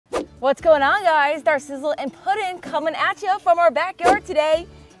What's going on, guys? Darcizzle and Puddin coming at you from our backyard today.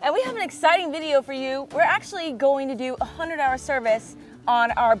 And we have an exciting video for you. We're actually going to do a 100-hour service on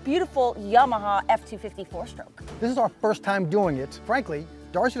our beautiful Yamaha F250 4-stroke. This is our first time doing it. Frankly,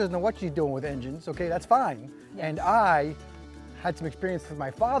 Darcy doesn't know what she's doing with engines, okay, that's fine. Yes. And I had some experience with my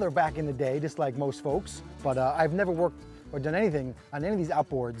father back in the day, just like most folks, but I've never worked or done anything on any of these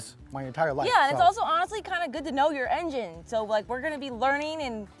outboards my entire life. Yeah, and it's also honestly kind of good to know your engine. So like we're gonna be learning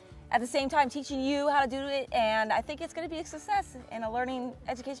and at the same time teaching you how to do it, and I think it's gonna be a success and a learning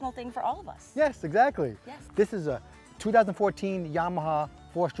educational thing for all of us. Yes, exactly. Yes. This is a 2014 Yamaha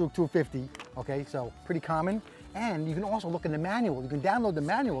 4-stroke 250, okay, so pretty common. And you can also look in the manual. You can download the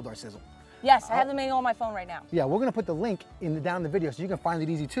manual, Darcizzle. Yes, I have the manual on my phone right now. Yeah, we're gonna put the link down in the video so you can find it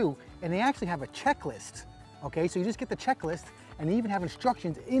easy too. And they actually have a checklist, okay? So you just get the checklist and they even have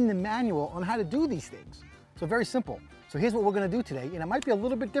instructions in the manual on how to do these things. So very simple. So here's what we're gonna do today. And it might be a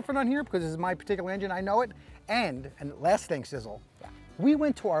little bit different on here because this is my particular engine, I know it. And last thing, Sizzle, we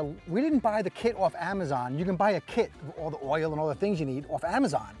didn't buy the kit off Amazon. You can buy a kit of all the oil and all the things you need off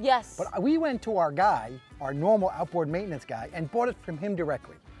Amazon. Yes. But we went to our guy, our normal outboard maintenance guy, and bought it from him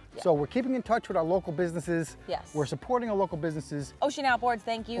directly. Yeah. So we're keeping in touch with our local businesses. Yes. We're supporting our local businesses. Ocean Outboards,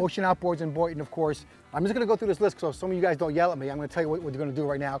 thank you. Ocean Outboards in Boynton, of course. I'm just gonna go through this list so some of you guys don't yell at me. I'm gonna tell you what we're gonna do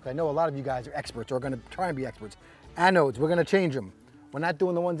right now, because I know a lot of you guys are experts or are gonna try and be experts. Anodes, we're gonna change them. We're not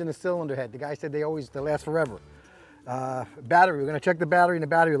doing the ones in the cylinder head. The guy said they last forever. Battery, we're gonna check the battery and the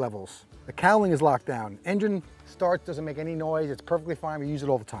battery levels. The cowling is locked down. Engine starts, doesn't make any noise. It's perfectly fine. We use it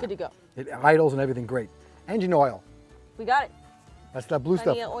all the time. Good to go. It idles and everything great. Engine oil. We got it. That's that blue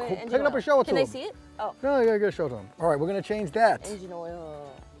stuff. Pick it up and show it to them. Can they see it? Oh. No, you gotta show it to them. All right, we're gonna change that. Engine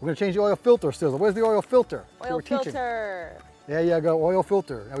oil. We're gonna change the oil filter, Sizzle. Where's the oil filter? Oil filter. There you go, oil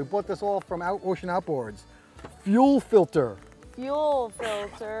filter. Now we bought this all from Ocean Outboards. Fuel filter. Fuel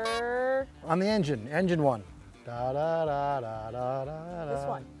filter. On the engine one. Da, da, da, da, da, da, This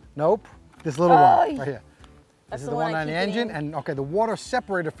one? Nope, this little one, right here. That's this is the one on the engine, and okay, the water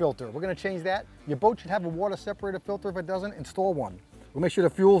separator filter. We're gonna change that. Your boat should have a water separator filter. If it doesn't, install one. We'll make sure the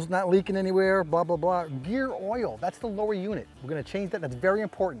fuel's not leaking anywhere, blah, blah, blah. Gear oil, that's the lower unit. We're gonna change that, that's very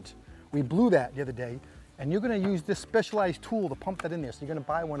important. We blew that the other day, and you're gonna use this specialized tool to pump that in there. So you're gonna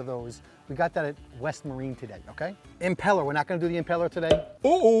buy one of those. We got that at West Marine today, okay? Impeller, we're not gonna do the impeller today.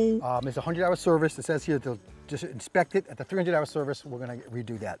 It's a 100-hour service. It says here to just inspect it. At the 300-hour service, we're gonna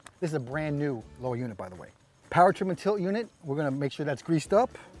redo that. This is a brand new lower unit, by the way. Power trim and tilt unit, we're gonna make sure that's greased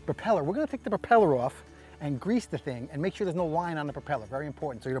up. Propeller, we're gonna take the propeller off and grease the thing and make sure there's no line on the propeller. Very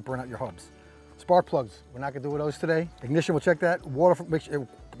important, so you don't burn out your hubs. Spark plugs, we're not gonna do with those today. Ignition, we'll check that. Water, make sure,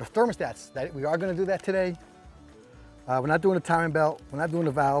 the thermostats, we are gonna do that today. We're not doing the timing belt. We're not doing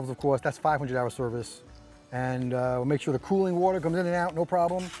the valves, of course. That's 500-hour service. And we'll make sure the cooling water comes in and out, no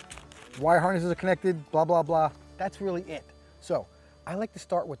problem. Wire harnesses are connected, blah, blah, blah. That's really it. So I like to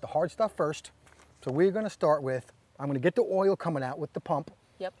start with the hard stuff first. So we're gonna start with, I'm gonna get the oil coming out with the pump.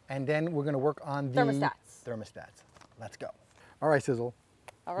 Yep. And then we're gonna work on the thermostats. Let's go. All right, Sizzle.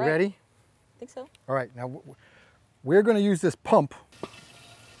 All right. You ready? I think so. All right, now we're gonna use this pump.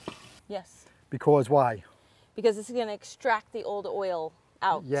 Yes. Because why? Because this is gonna extract the old oil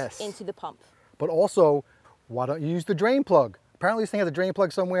out into the pump. But also, why don't you use the drain plug? Apparently this thing has a drain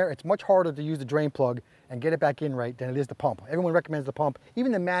plug somewhere. It's much harder to use the drain plug and get it back in right than it is the pump. Everyone recommends the pump.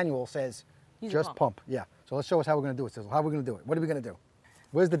 Even the manual says just pump. Yeah. So let's show us how we're gonna do it, Sizzle. How are we gonna do it? What are we gonna do?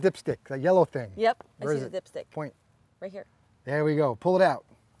 Where's the dipstick? That yellow thing. Yep, Where I see the dipstick. Point. Right here. There we go. Pull it out.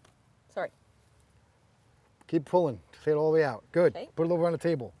 Sorry. Keep pulling. Say it all the way out. Good. Okay. Put it over on the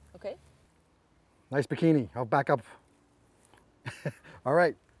table. Okay. Nice bikini. I'll back up. All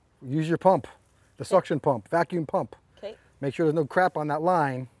right. Use your pump. The suction pump. Vacuum pump. Okay. Make sure there's no crap on that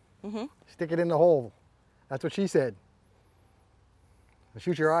line. Stick it in the hole. That's what she said.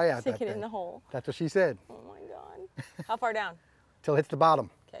 Shoot your eye out. Stick it in the hole. That's what she said. Oh my God. How far down? Till it hits the bottom.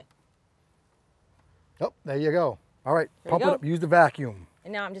 Okay. Oh, there you go. All right, pump it up. Use the vacuum.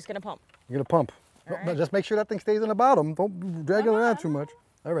 And now I'm just gonna pump. You're gonna pump. No, just make sure that thing stays on the bottom. Don't drag it around too much.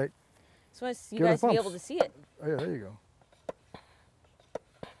 All right. So you guys be able to see it. Oh yeah, there you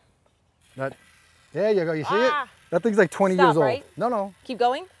go. There you go. You see it? That thing's like 20 years old. Right? No. Keep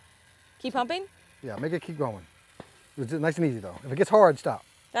going. Keep pumping. Yeah, make it keep going. It's nice and easy though. If it gets hard, stop.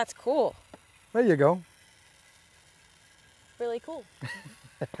 That's cool. There you go. Really cool.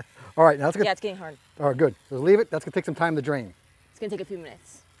 All right, now let's get. Yeah, it's getting hard. All right, good. So leave it. That's gonna take some time to drain. It's gonna take a few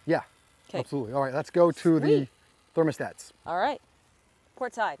minutes. Yeah. Okay. Absolutely. All right, let's go to the thermostats. All right.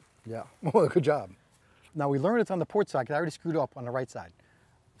 Port side. Yeah. Well, good job. Now we learned it's on the port side because I already screwed up on the right side.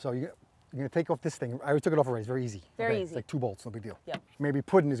 So you're gonna take off this thing. I already took it off already, it's very easy. Very okay? easy. It's like 2 bolts, no big deal. Yep. Maybe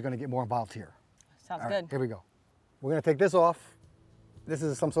Puddin' is gonna get more involved here. Sounds All good. right, here we go. We're gonna take this off. This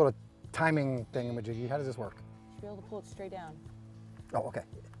is some sort of timing thingamajiggy. How does this work? You should be able to pull it straight down. Oh, okay.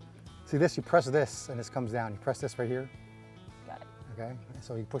 See this, you press this and this comes down. You press this right here. Got it. Okay,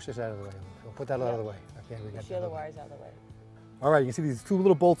 so you push this out of the way. We'll put that out of the way. Okay, we got Push the other wires out of the way. All right, you can see these 2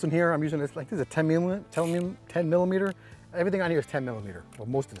 little bolts in here. I'm using this, like this is a 10 millimeter. Everything on here is 10 millimeter. Well,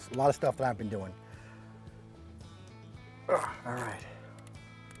 most of this, a lot of stuff that I've been doing. Ugh, all right.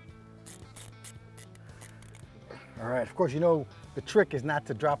 All right, of course, you know, the trick is not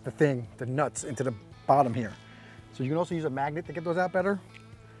to drop the nuts into the bottom here. So you can also use a magnet to get those out better.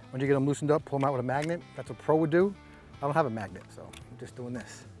 When you get them loosened up, pull them out with a magnet. That's what pro would do. I don't have a magnet, so I'm just doing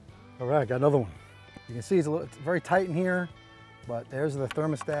this. All right, got another one. You can see it's very tight in here, but there's the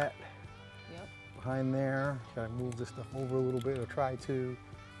thermostat. Yep. Behind there. Gotta move this stuff over a little bit, or try to.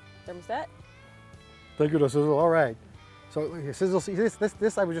 Thermostat? Thank you, Darcizzle. All right. So Sizzle, see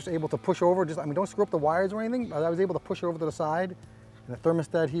this I was just able to push over. I mean, don't screw up the wires or anything. But I was able to push it over to the side. And the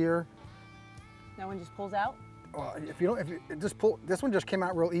thermostat here. That one just pulls out? Well, if you just pull, this one just came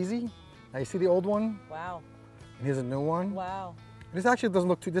out real easy. Now you see the old one? Wow. And here's a new one. Wow. This actually doesn't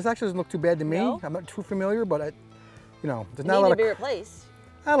look too bad to me. No? I'm not too familiar, but you know, there's It not a lot needed of. to be replaced.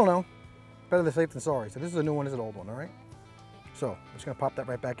 I don't know. Better the safe than sorry. So this is a new one, this is an old one, all right? So I'm just gonna pop that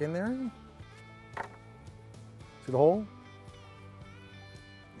right back in there. See the hole?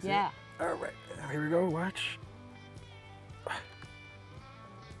 Yeah. All right, here we go, watch.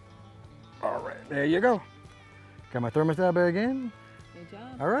 All right, there you go. Got my thermostat back in. Good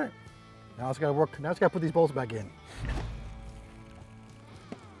job. All right. Now it's gotta work, now it's gotta put these bolts back in.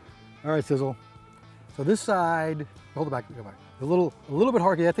 All right, Sizzle. So this side, hold it back, go back. A little bit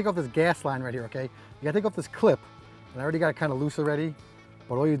hard, you gotta take off this gas line right here, okay? You gotta take off this clip, and I already got it kind of loose already.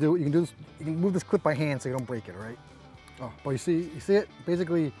 But all you do, you can move this clip by hand so you don't break it, all right? Oh, but you see it?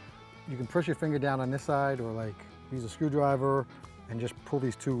 Basically, you can push your finger down on this side, or like use a screwdriver and just pull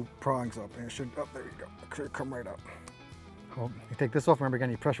these 2 prongs up, and it should, oh, there you go. It should come right up. Well, you take this off, remember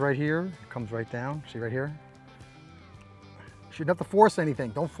again, you press right here, it comes right down, see right here? You shouldn't have to force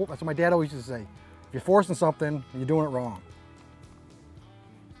anything. Don't force, that's what my dad always used to say. If you're forcing something, you're doing it wrong.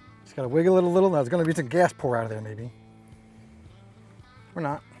 Just gotta wiggle it a little. Now there's gonna be some gas pour out of there maybe. Or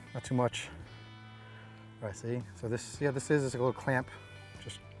not too much. All right, see? So this is a little clamp.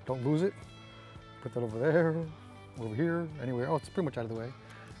 Just don't lose it. Put that over there, over here, anywhere. Oh, it's pretty much out of the way.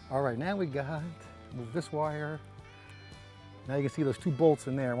 All right, now we got, move this wire. Now you can see those 2 bolts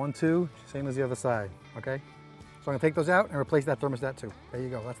in there. 1, 2, same as the other side, okay? So I'm gonna take those out and replace that thermostat too. There you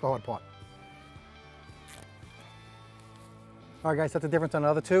go, that's the hard part. All right guys, that's the difference on the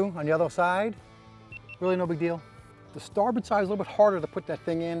other 2. On the other side, really no big deal. The starboard side is a little bit harder to put that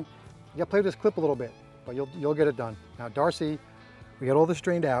thing in. You gotta play with this clip a little bit, but you'll get it done. Now Darcy, we got all this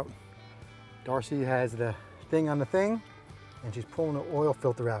strained out. Darcy has the thing on the thing, and she's pulling the oil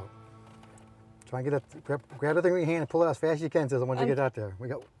filter out. Try and get that, grab the thing with your hand and pull it out as fast as you can, Sizzle, once you get out there.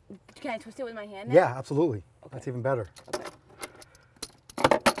 Can I twist it with my hand now? Yeah, absolutely. Okay. That's even better. Okay.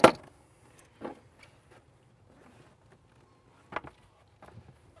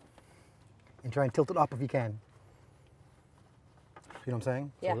 And try and tilt it up if you can. See what I'm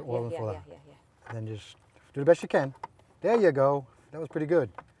saying? Yeah, so the oil will yeah. And then just do the best you can. There you go. That was pretty good.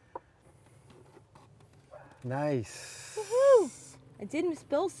 Nice. Woohoo! I did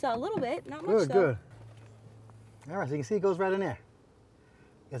spill a little bit, not much though. Good. All right, so you can see it goes right in there.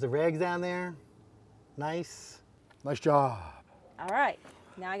 There's the rags down there. Nice. Nice job. All right.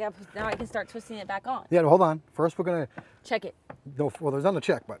 Now I can start twisting it back on. Yeah, hold on. First we're gonna check it. No, well, there's nothing to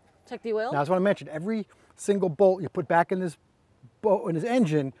check, but check the oil. Now I just want to mention every single bolt you put back in this boat, in this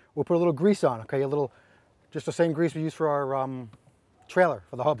engine, we'll put a little grease on. Okay, just the same grease we use for our trailer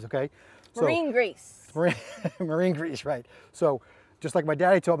for the hubs. Okay. Marine grease. Marine grease, right? So just like my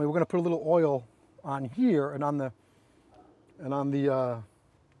daddy told me, we're gonna put a little oil on here and on the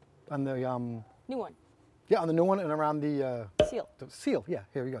new one. Yeah, on the new one and around the seal. The seal, yeah.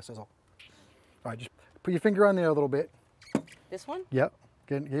 Here we go, Sizzle. All right, just put your finger on there a little bit. This one? Yep.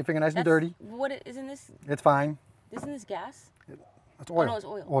 Get your finger nice and dirty. What isn't this? It's fine. Isn't this gas? That's oil. Oh, no, it's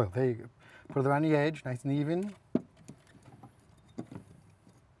oil. Oil. There you go. Put it around the edge, nice and even.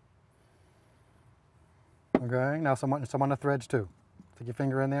 Okay. Now some on the threads too. Stick your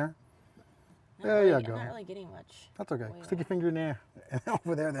finger in there. There you go. I'm not really getting much. That's okay. Stick your finger in there and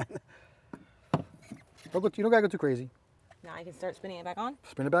over there then. You don't gotta go too crazy. Now I can start spinning it back on?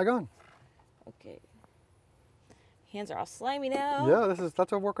 Spin it back on. Okay. Hands are all slimy now. Yeah,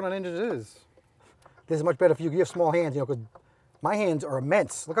 that's what working on engines is. This is much better if you have small hands, because my hands are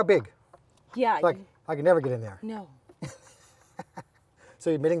immense. Look how big. Yeah. It's like, I can never get in there. No. So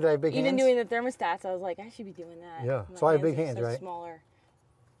you're admitting that I have big hands? Even doing the thermostats, I was like, I should be doing that. Yeah. My So I have big are hands, so right? Smaller.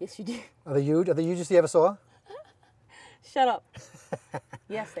 Yes, you do. Are they huge? Are they huge as you ever saw? Shut up.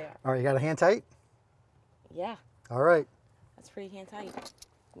 Yes, they are. All right, you got a hand tight? Yeah. All right. That's pretty hand tight.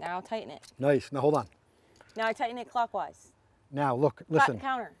 Now tighten it. Nice. Now hold on. Now I tighten it clockwise. Now look, listen.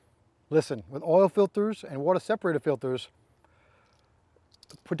 Counter. Listen, with oil filters and water separator filters,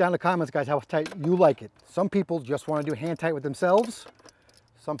 put down in the comments, guys, how tight you like it. Some people just want to do hand tight with themselves.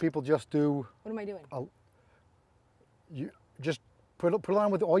 Some people just do. What am I doing? You just put it on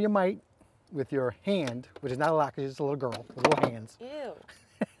with all your might with your hand, which is not a lot because you're just a little girl with little hands. Ew.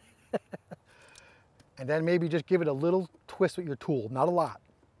 And then maybe just give it a little twist with your tool, not a lot.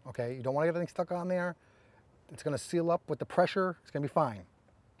 Okay, you don't want to get anything stuck on there. It's going to seal up with the pressure. It's going to be fine.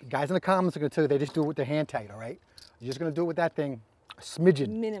 The guys in the comments are going to tell you they just do it with their hand tight, all right? You're just going to do it with that thing, a smidgen.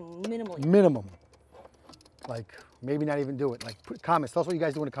 Minimally. Minimum. Like, maybe not even do it. Like, put comments. Tell us what you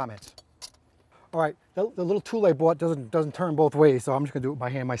guys do in the comments. All right, the little tool I bought doesn't turn both ways, so I'm just going to do it by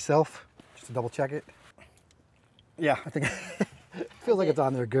hand myself, just to double check it. Yeah, I think it feels like it's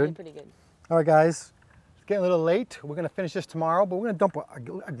on there good. Pretty good. All right, guys. It's getting a little late. We're going to finish this tomorrow, but we're going to dump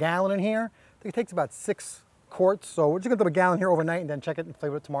a gallon in here. I think it takes about 6 quarts, so we're just going to dump a gallon here overnight and then check it and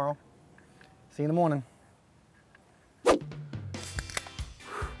flavor it tomorrow. See you in the morning.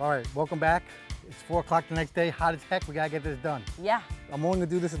 All right, welcome back. It's 4 o'clock the next day, hot as heck. We got to get this done. Yeah. I'm only going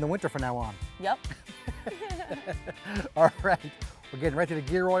to do this in the winter from now on. Yep. All right, we're getting right to the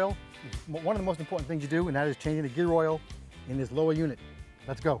gear oil. One of the most important things you do, and that is changing the gear oil in this lower unit.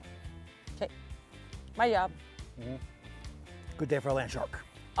 Let's go. Okay. My job. Good day for a land shark.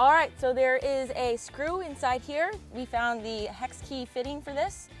 All right, so there is a screw inside here. We found the hex key fitting for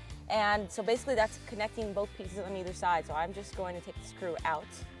this. And so basically that's connecting both pieces on either side. So I'm just going to take the screw out.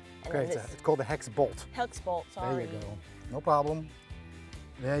 And Okay, it's called the hex bolt. Hex bolt, sorry. There you go. No problem.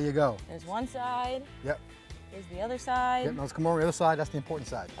 There you go. There's one side. Yep. There's the other side. Yep, now let's come over to the other side. That's the important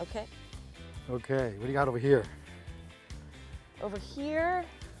side. Okay. Okay, what do you got over here? Over here,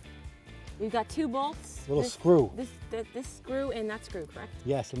 we've got 2 bolts. Little screw. This screw and that screw, correct?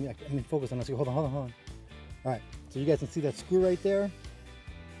 Yes, let me focus on this. Hold on. All right, so you guys can see that screw right there.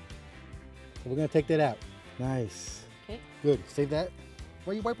 So we're gonna take that out. Nice. Okay. Good, save that.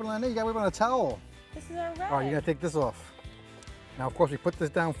 Why are you wiping on there? You gotta wipe on a towel. This is our rag. All right, you're gonna take this off. Now, of course, we put this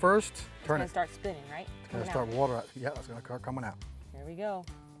down first. Turn it. It's gonna start spinning, right? It's gonna start water out. Yeah, it's gonna start coming out. There we go.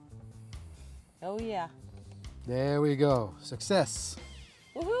 Oh yeah. There we go. Success.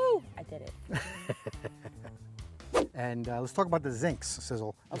 Woohoo! I did it. And let's talk about the zincs,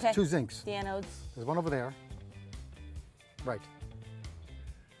 Sizzle. There's Okay. 2 zincs. The anodes. There's one over there. Right.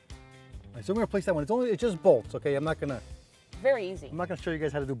 All right, so we're gonna place that one. It's just bolts, okay? I'm not gonna Very easy. show you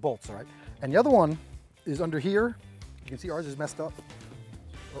guys how to do bolts, all right? And the other one is under here. You can see ours is messed up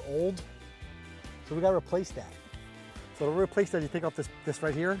or old. So we gotta replace that. So to replace that, you take off this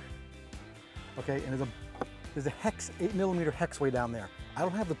right here. Okay, and there's a hex, 8mm hex way down there. I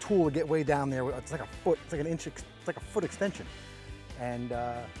don't have the tool to get way down there. It's like a foot, it's like an inch, it's like a foot extension. And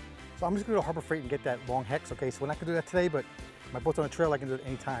so I'm just gonna go to Harbor Freight and get that long hex, okay? So we're not gonna do that today, but my boat's on a trail, I can do it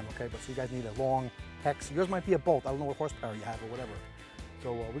anytime, okay? But so you guys need a long hex. Yours might be a bolt, I don't know what horsepower you have or whatever.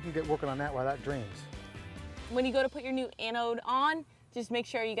 So we can get working on that while that drains. When you go to put your new anode on, just make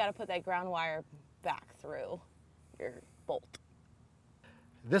sure you gotta put that ground wire back through your bolt.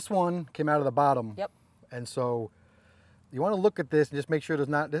 This one came out of the bottom. Yep. And so you want to look at this and just make sure there's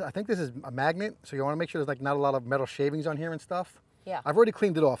not, I think this is a magnet, so you want to make sure there's like not a lot of metal shavings on here and stuff. Yeah. I've already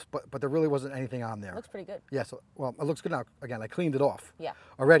cleaned it off, but there really wasn't anything on there. Looks pretty good. Yeah, so, well, it looks good now. Again, I cleaned it off. Yeah.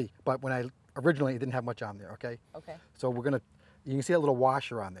 Already, but when originally it didn't have much on there, okay? Okay. So you can see that little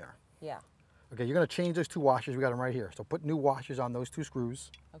washer on there. Yeah. Okay, you're going to change those 2 washers. We got them right here. So put new washers on those 2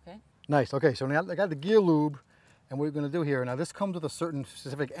 screws. Okay. Nice, okay, so now I got the gear lube. And what we're going to do here, now this comes with a certain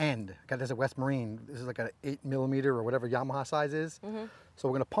specific end. I got this at West Marine. This is like an 8mm or whatever Yamaha size is. So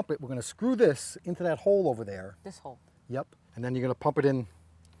we're going to pump it. We're going to screw this into that hole over there. This hole. Yep. And then you're going to pump it in,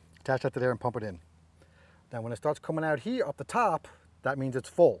 attach that to there and pump it in. Now when it starts coming out here up the top, that means it's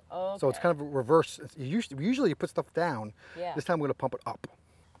full. Okay. So it's kind of a reverse. Usually you put stuff down. Yeah. This time we're going to pump it up.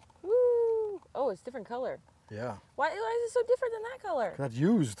 Woo! Oh, it's different color. Yeah. Why is it so different than that color? That's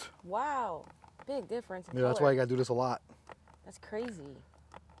used. Wow. Big difference in Yeah, color. that's why you got to do this a lot. That's crazy.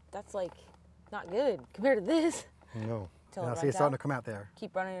 That's like not good compared to this. No. Till it Now see runs it's starting out? to come out there.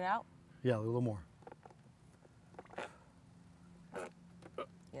 Keep running it out. Yeah, a little more.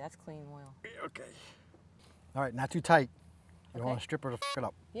 Yeah, that's clean oil. Okay. All right, not too tight. You don't Okay. want to strip her to f it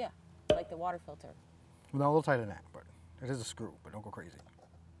up. Yeah, like the water filter. Well, no, a little tighter than that, but it is a screw, but don't go crazy.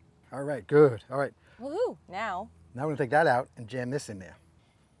 All right, good. All right. Woohoo! Now we're gonna take that out and jam this in there.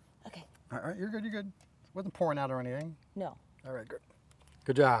 Okay. All right, you're good, you're good. It wasn't pouring out or anything. No. All right, good.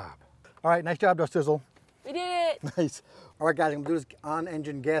 Good job. All right, nice job, Darcizzle. We did it! Nice. All right, guys, I'm gonna do this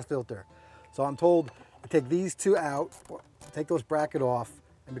on-engine gas filter. So I'm told to take these two out, take those bracket off,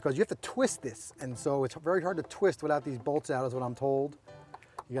 and because you have to twist this, and so it's very hard to twist without these bolts out, is what I'm told.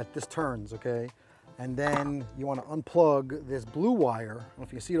 You got this turns, okay? And then you want to unplug this blue wire. I don't know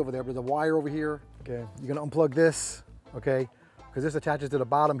if you can see it over there, but there's a wire over here. Okay, you're gonna unplug this, okay? Because this attaches to the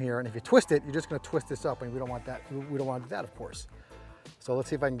bottom here, and if you twist it, you're just gonna twist this up, and we don't want that. We don't want to do that, of course. So let's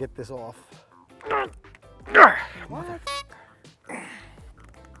see if I can get this off. What?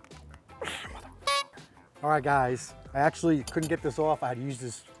 All right, guys, I actually couldn't get this off. I had to use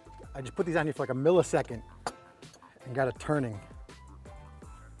this, I just put these on here for like a millisecond and got it turning.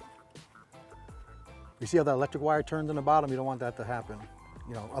 You see how that electric wire turns on the bottom? You don't want that to happen.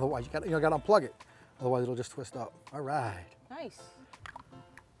 You know, otherwise you gotta unplug it. Otherwise it'll just twist up. All right. Nice.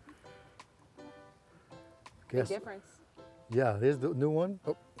 Guess, Big difference. yeah, there's the new one.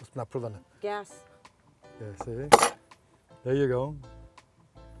 Oh, let's not put it on it. Gas. Yeah, see? There you go.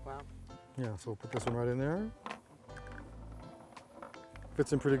 Wow. Yeah, so we'll put this one right in there.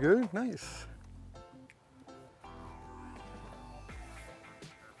 Fits in pretty good, nice.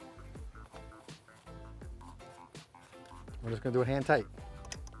 We're just gonna do it hand tight.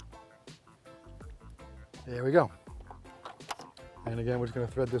 There we go. And again, we're just gonna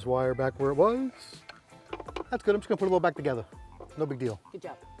thread this wire back where it was. That's good, I'm just gonna put it a little back together. No big deal. Good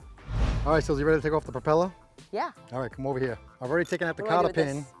job. All right, so you ready to take off the propeller? Yeah. All right, come over here. I've already taken out the What do I do cotter with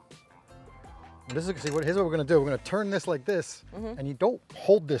pin. this? And this is, here's what we're gonna do. We're gonna turn this like this, and you don't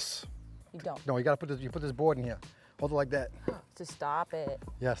hold this. You don't. No, you gotta put this, you put this board in here. Hold it like that. To stop it.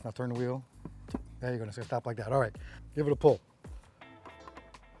 Yes, now turn the wheel. There you go, it's gonna stop like that. All right, give it a pull.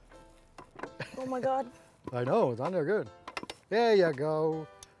 Oh my God. I know, it's on there good. There you go.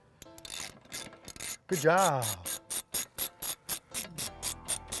 Good job.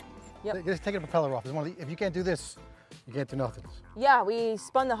 Yep. Just take the propeller off. It's one of the, if you can't do this, you can't do nothing. Yeah, we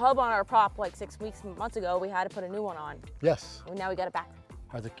spun the hub on our prop like 6 months ago. We had to put a new one on. Yes. And now we got it back.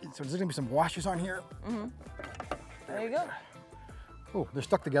 All right, so there's gonna be some washers on here. There you go. Oh, they're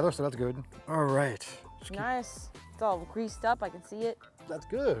stuck together, so that's good. All right. Nice. It's all greased up. I can see it. That's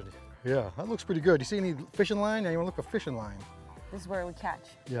good. Yeah, that looks pretty good. You see any fishing line? Yeah, you want to look for fishing line. This is where we catch.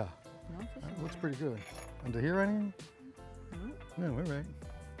 Yeah. No fishing That looks line. pretty good. Under here, any? No, we're right.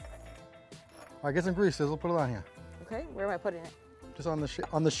 All right, get some grease, Sizzle. Put it on here. Okay, where am I putting it? Just on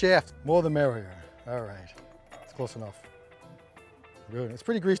the shaft. More the merrier. All right. It's close enough. Good. It's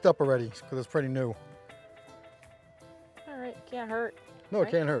pretty greased up already because it's pretty new. All right, can't hurt. No,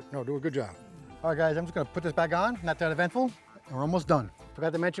 it can't hurt. No, do a good job. All right, guys, I'm just gonna put this back on. Not that eventful. And we're almost done.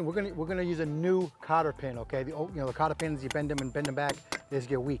 Forgot to mention, we're gonna use a new cotter pin. Okay, the cotter pins, you bend them back, they just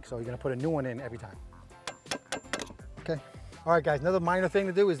get weak. So you're gonna put a new one in every time. Okay. All right, guys. Another minor thing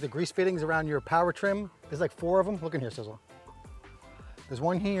to do is the grease fittings around your power trim. There's like 4 of them. Look in here, Sizzle. There's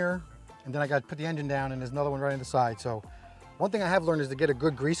one here, and then I got to put the engine down, and there's another one right on the side. So one thing I have learned is to get a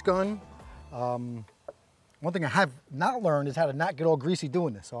good grease gun. One thing I have not learned is how to not get all greasy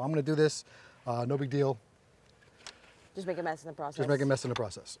doing this. So I'm gonna do this, no big deal. Just make a mess in the process. Just make a mess in the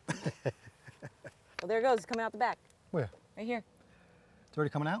process. Well, there it goes. It's coming out the back. Where? Right here. It's already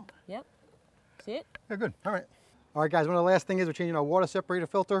coming out? Yep. See it? Yeah, good, all right. All right, guys, one of the last things is we're changing our water separator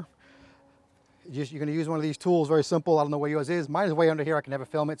filter. You're gonna use one of these tools, very simple. I don't know where yours is. Mine is way under here, I can never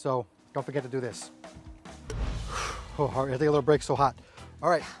film it, so don't forget to do this. Oh, all right, I take a little break, so hot. All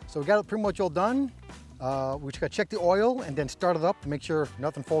right, so we got it pretty much all done. We just gotta check the oil and then start it up to make sure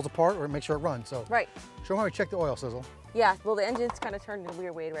nothing falls apart or make sure it runs. So Right. show them how we check the oil, Sizzle. Yeah, well, the engine's kind of turned in a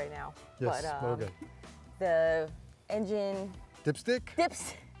weird way right now. Yes, But well, good. the engine Dipstick?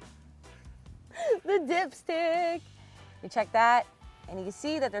 dips. The dipstick. You check that, and you can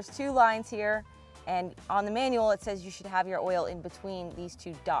see that there's 2 lines here. And on the manual, it says you should have your oil in between these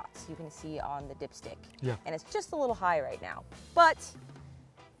 2 dots you can see on the dipstick. Yeah. And it's just a little high right now. But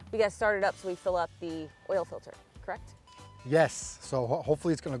we got to start it up so we fill up the oil filter, correct? Yes, so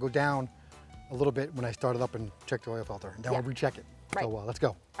hopefully it's gonna go down a little bit when I start it up and check the oil filter. And then we'll recheck it. Right. So let's go.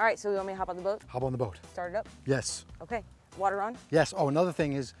 All right, so you want me to hop on the boat? Hop on the boat. Start it up? Yes. Okay, water on? Yes, oh, another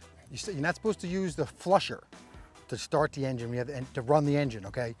thing is you're not supposed to use the flusher to start the engine, to run the engine,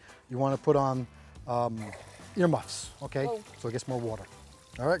 okay? You wanna put on earmuffs, okay? Whoa. So it gets more water.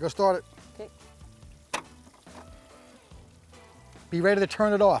 All right, go start it. Okay. Be ready to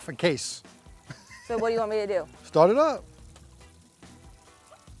turn it off in case. So what do you want me to do? Start it up.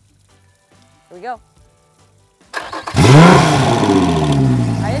 Here we go.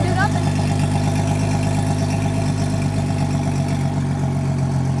 I didn't do nothing.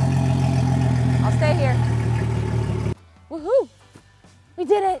 here. Woohoo! We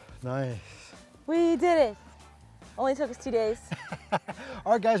did it. Nice. We did it. Only took us 2 days.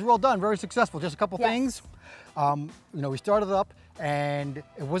 All right, guys, we're all done. Very successful. Just a couple Yes. things. You know, we started up and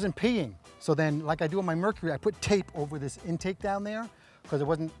it wasn't peeing. So then, like I do on my Mercury, I put tape over this intake down there because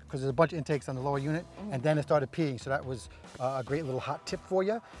there's a bunch of intakes on the lower unit, and then it started peeing. So that was a great little hot tip for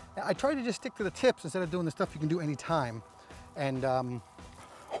you. I try to just stick to the tips instead of doing the stuff you can do anytime. And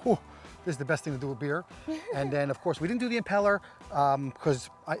this is the best thing to do with beer. And then, of course, we didn't do the impeller because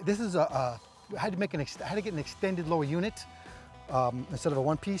this is I had to get an extended lower unit instead of a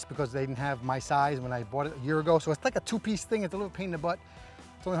one piece because they didn't have my size when I bought it a year ago. So it's like a two-piece thing. It's a little pain in the butt.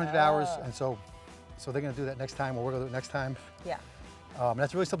 It's only 100 hours, and so they're gonna do that next time, or we're gonna do it next time. Yeah.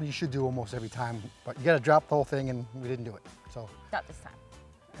 That's really something you should do almost every time, but you gotta drop the whole thing, and we didn't do it. So. Not this time.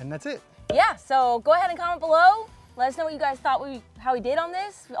 And that's it. Yeah, so go ahead and comment below. Let us know what you guys thought how we did on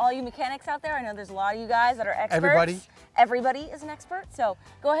this. All you mechanics out there, I know there's a lot of you guys that are experts. Everybody is an expert, so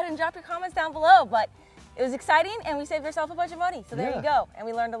go ahead and drop your comments down below. But it was exciting, and we saved ourselves a bunch of money, so there you go. And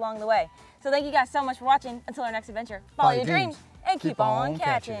we learned along the way. So thank you guys so much for watching. Until our next adventure, follow your dreams and keep on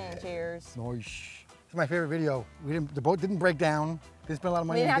catching. Cheers. Nice. It's my favorite video. The boat didn't break down. Didn't spend a lot of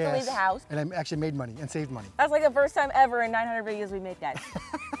money We didn't on have to gas, leave the house. and I actually made money and saved money. That's like the first time ever in 900 videos we made, guys.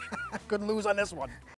 Couldn't lose on this one.